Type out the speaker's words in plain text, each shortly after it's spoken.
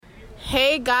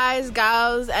Hey guys,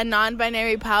 gals, and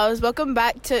non-binary pals, welcome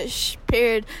back to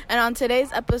Period. And on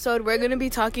today's episode, we're going to be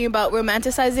talking about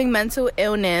romanticizing mental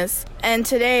illness. And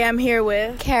today I'm here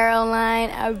with Caroline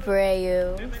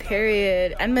Abreu.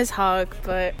 Period. And Miss Hawk,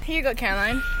 but here you go,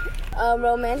 Caroline.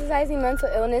 Romanticizing mental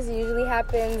illness usually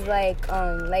happens like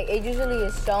it usually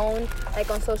is shown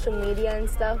like on social media and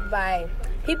stuff by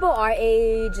people our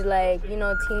age, like, you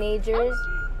know, teenagers.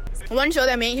 One show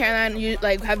that me and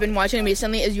Caroline have been watching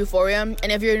recently is Euphoria, and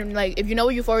if you know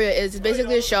what Euphoria is, it's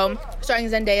basically a show starring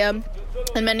Zendaya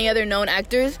and many other known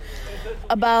actors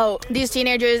about these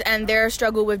teenagers and their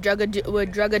struggle with drug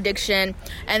addiction,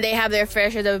 and they have their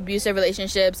fair share of abusive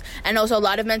relationships and also a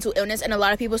lot of mental illness. And a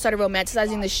lot of people started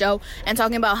romanticizing the show and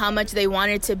talking about how much they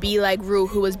wanted to be like Rue,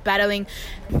 who was battling,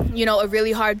 you know, a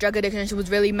really hard drug addiction. She was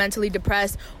really mentally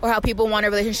depressed. Or how people want a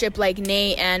relationship like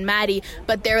Nate and Maddie,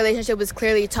 but their relationship was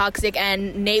clearly toxic,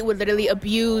 and Nate would literally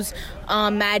abuse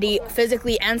Maddie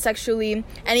physically and sexually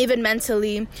and even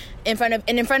mentally in front of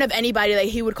anybody. Like,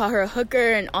 he would call her a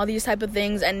hooker and all these type of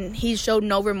things, and he showed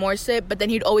no remorse, but then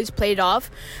he'd always play it off.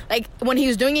 Like, when he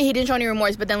was doing it, he didn't show any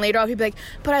remorse, but then later on he'd be like,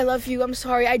 but I love you, I'm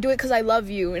sorry, I do it because I love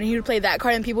you. And he would play that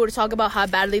card, and people would talk about how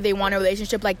badly they want a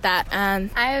relationship like that.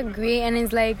 And I agree. And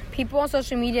it's like people on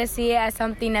social media see it as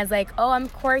something as like, oh, I'm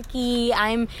quirky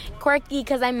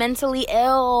because I'm mentally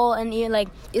ill, and you're like,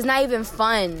 it's not even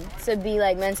fun to be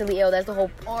like mentally ill. That's the whole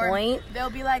point. Or they'll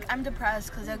be like, I'm depressed,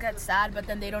 because they'll get sad, but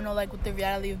then they don't know like what the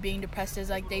reality of being depressed is.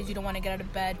 Like, days you don't want to get out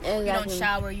of bed, exactly. You don't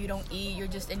shower, you don't eat, you're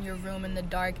just in your room in the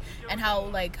dark, and how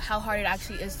hard it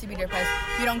actually is to be depressed.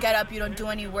 You don't get up, you don't do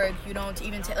any work, you don't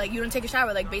even you don't take a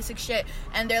shower, like basic shit.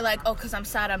 And they're like, oh, because I'm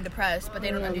sad, I'm depressed, but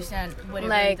they don't understand what it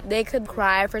like they could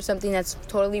cry for something that's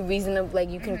totally reasonable, like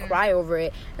you can cry over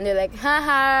it, and they're like,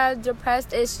 haha,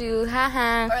 depressed issues,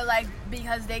 haha. Or like,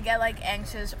 because they get like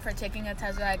anxious for taking a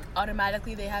test, like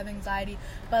automatically they have anxiety,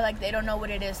 but like they don't know what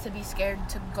it is to be scared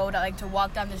to go to to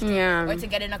walk down the street, or to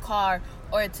get in a car,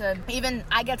 or to even,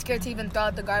 I get scared to even throw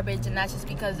out the garbage, and that's just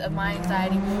because of my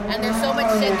anxiety. And there's so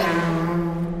much shit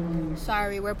that,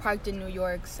 sorry, we're parked in New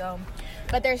York,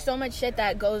 but there's so much shit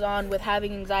that goes on with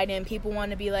having anxiety, and people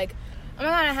want to be like, oh my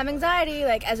god, I have anxiety,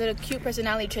 like as a cute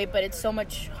personality trait, but it's so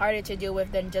much harder to deal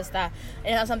with than just that.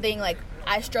 And it's something like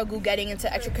I struggle getting into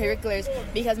extracurriculars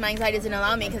because my anxiety doesn't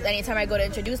allow me, because anytime I go to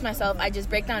introduce myself, I just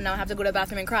break down. Now I have to go to the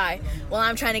bathroom and cry. Well,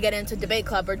 I'm trying to get into debate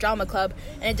club or drama club,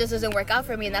 and it just doesn't work out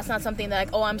for me. And that's not something that, like,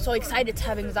 oh, I'm so excited to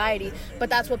have anxiety,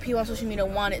 but that's what people on social media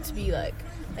want it to be like,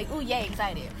 ooh, yay,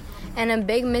 anxiety. And a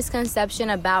big misconception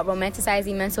about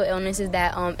romanticizing mental illness is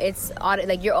that it's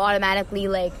like you're automatically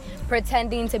like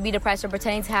pretending to be depressed or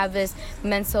pretending to have this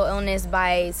mental illness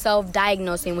by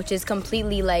self-diagnosing, which is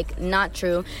completely like not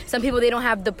true. Some people, they don't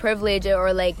have the privilege,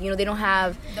 or like, you know, they don't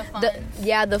have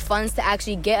the funds to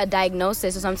actually get a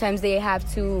diagnosis, so sometimes they have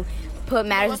to put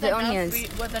matters in their own hands.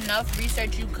 With enough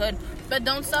research, you could, but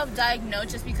don't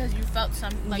self-diagnose just because you felt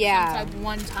some type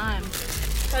one time.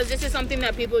 Because this is something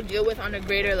that people deal with on a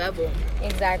greater level.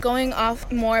 Exactly. Going off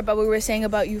more about what we were saying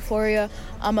about Euphoria,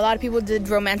 a lot of people did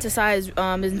romanticize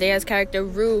Zendaya's character,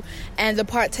 Rue, and the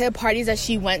parties that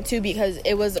she went to, because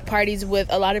it was parties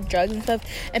with a lot of drugs and stuff,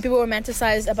 and people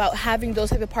romanticized about having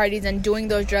those type of parties and doing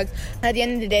those drugs. At the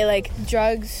end of the day, like,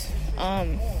 drugs...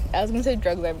 I was gonna say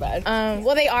drugs are bad.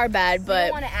 Well, they are bad, but... We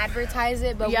don't want to advertise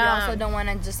it, but we also don't want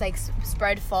to just, like,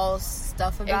 spread false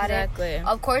stuff about it. Exactly.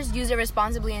 Of course, use it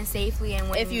responsibly and safely, and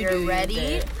when you're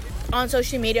ready... On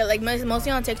social media, like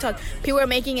mostly on TikTok, people are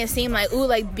making it seem like, ooh,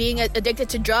 like being addicted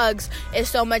to drugs is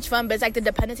so much fun, but it's like the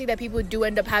dependency that people do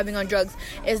end up having on drugs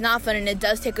is not fun, and it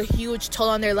does take a huge toll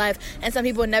on their life, and some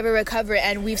people never recover.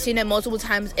 And we've seen it multiple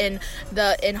times in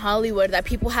Hollywood that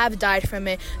people have died from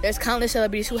it. There's countless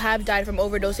celebrities who have died from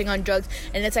overdosing on drugs,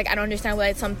 and it's like, I don't understand why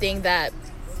it's something that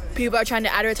people are trying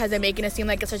to advertise and making it seem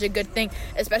like it's such a good thing,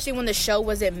 especially when the show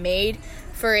wasn't made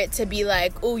for it to be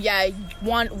like, oh yeah,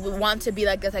 want to be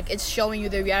like this. Like, it's showing you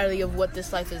the reality of what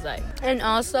this life is like. And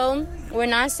also, we're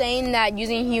not saying that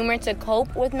using humor to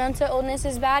cope with mental illness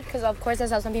is bad, because of course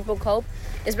that's how some people cope,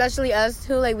 especially us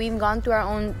too. Like, we've gone through our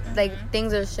own like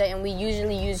things of shit, and we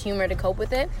usually use humor to cope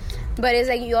with it. But it's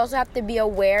like, you also have to be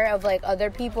aware of like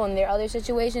other people and their other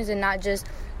situations, and not just,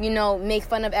 you know, make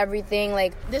fun of everything.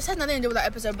 Like, this has nothing to do with our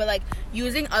episode, but like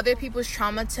using other people's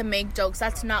trauma to make jokes,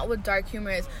 that's not what dark humor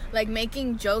is. Like,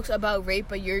 making jokes about rape,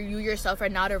 but you yourself are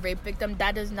not a rape victim,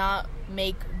 that does not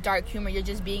make dark humor. You're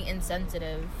just being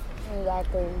insensitive.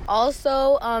 Exactly.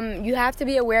 Also, you have to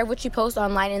be aware of what you post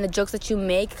online and the jokes that you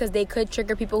make, because they could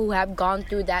trigger people who have gone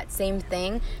through that same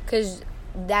thing. Because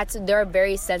they're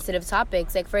very sensitive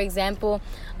topics. Like, for example,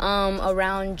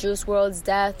 around Juice WRLD's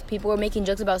death, people were making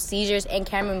jokes about seizures, and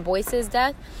Cameron Boyce's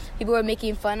death. People were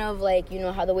making fun of, like, you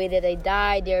know, how the way that they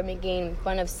died. They were making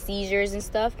fun of seizures and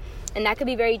stuff. And that could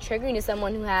be very triggering to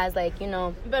someone who has, like, you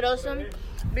know. But also,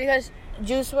 because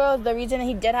Juice WRLD, the reason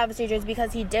he did have a seizure is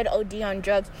because he did OD on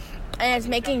drugs. And it's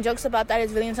making jokes about that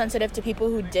is really insensitive to people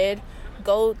who did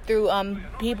go through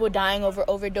people dying over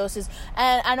overdoses.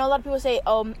 And I know a lot of people say,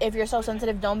 oh, if you're so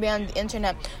sensitive, don't be on the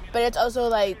internet. But it's also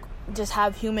like, just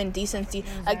have human decency.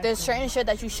 Exactly. Like, there's certain shit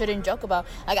that you shouldn't joke about.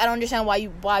 Like, I don't understand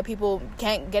why people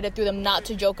can't get it through them not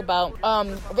to joke about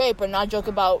rape or not joke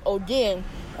about ODing.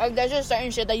 Like, there's just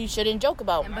certain shit that you shouldn't joke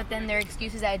about. But then their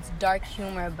excuse is that it's dark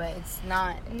humor, but it's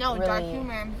not. No, really. Dark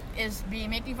humor is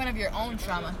making fun of your own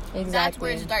trauma. Exactly. That's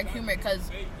where it's dark humor, because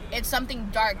it's something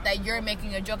dark that you're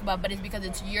making a joke about, but it's because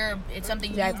it's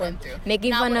something you went through.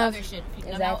 Making fun of other shit,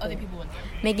 not other people went through.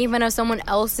 Making fun of someone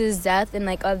else's death and,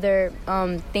 like, other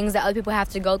things that other people have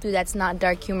to go through, that's not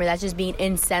dark humor. That's just being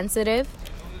insensitive.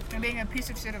 And being a piece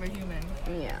of shit of a human.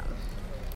 Yeah.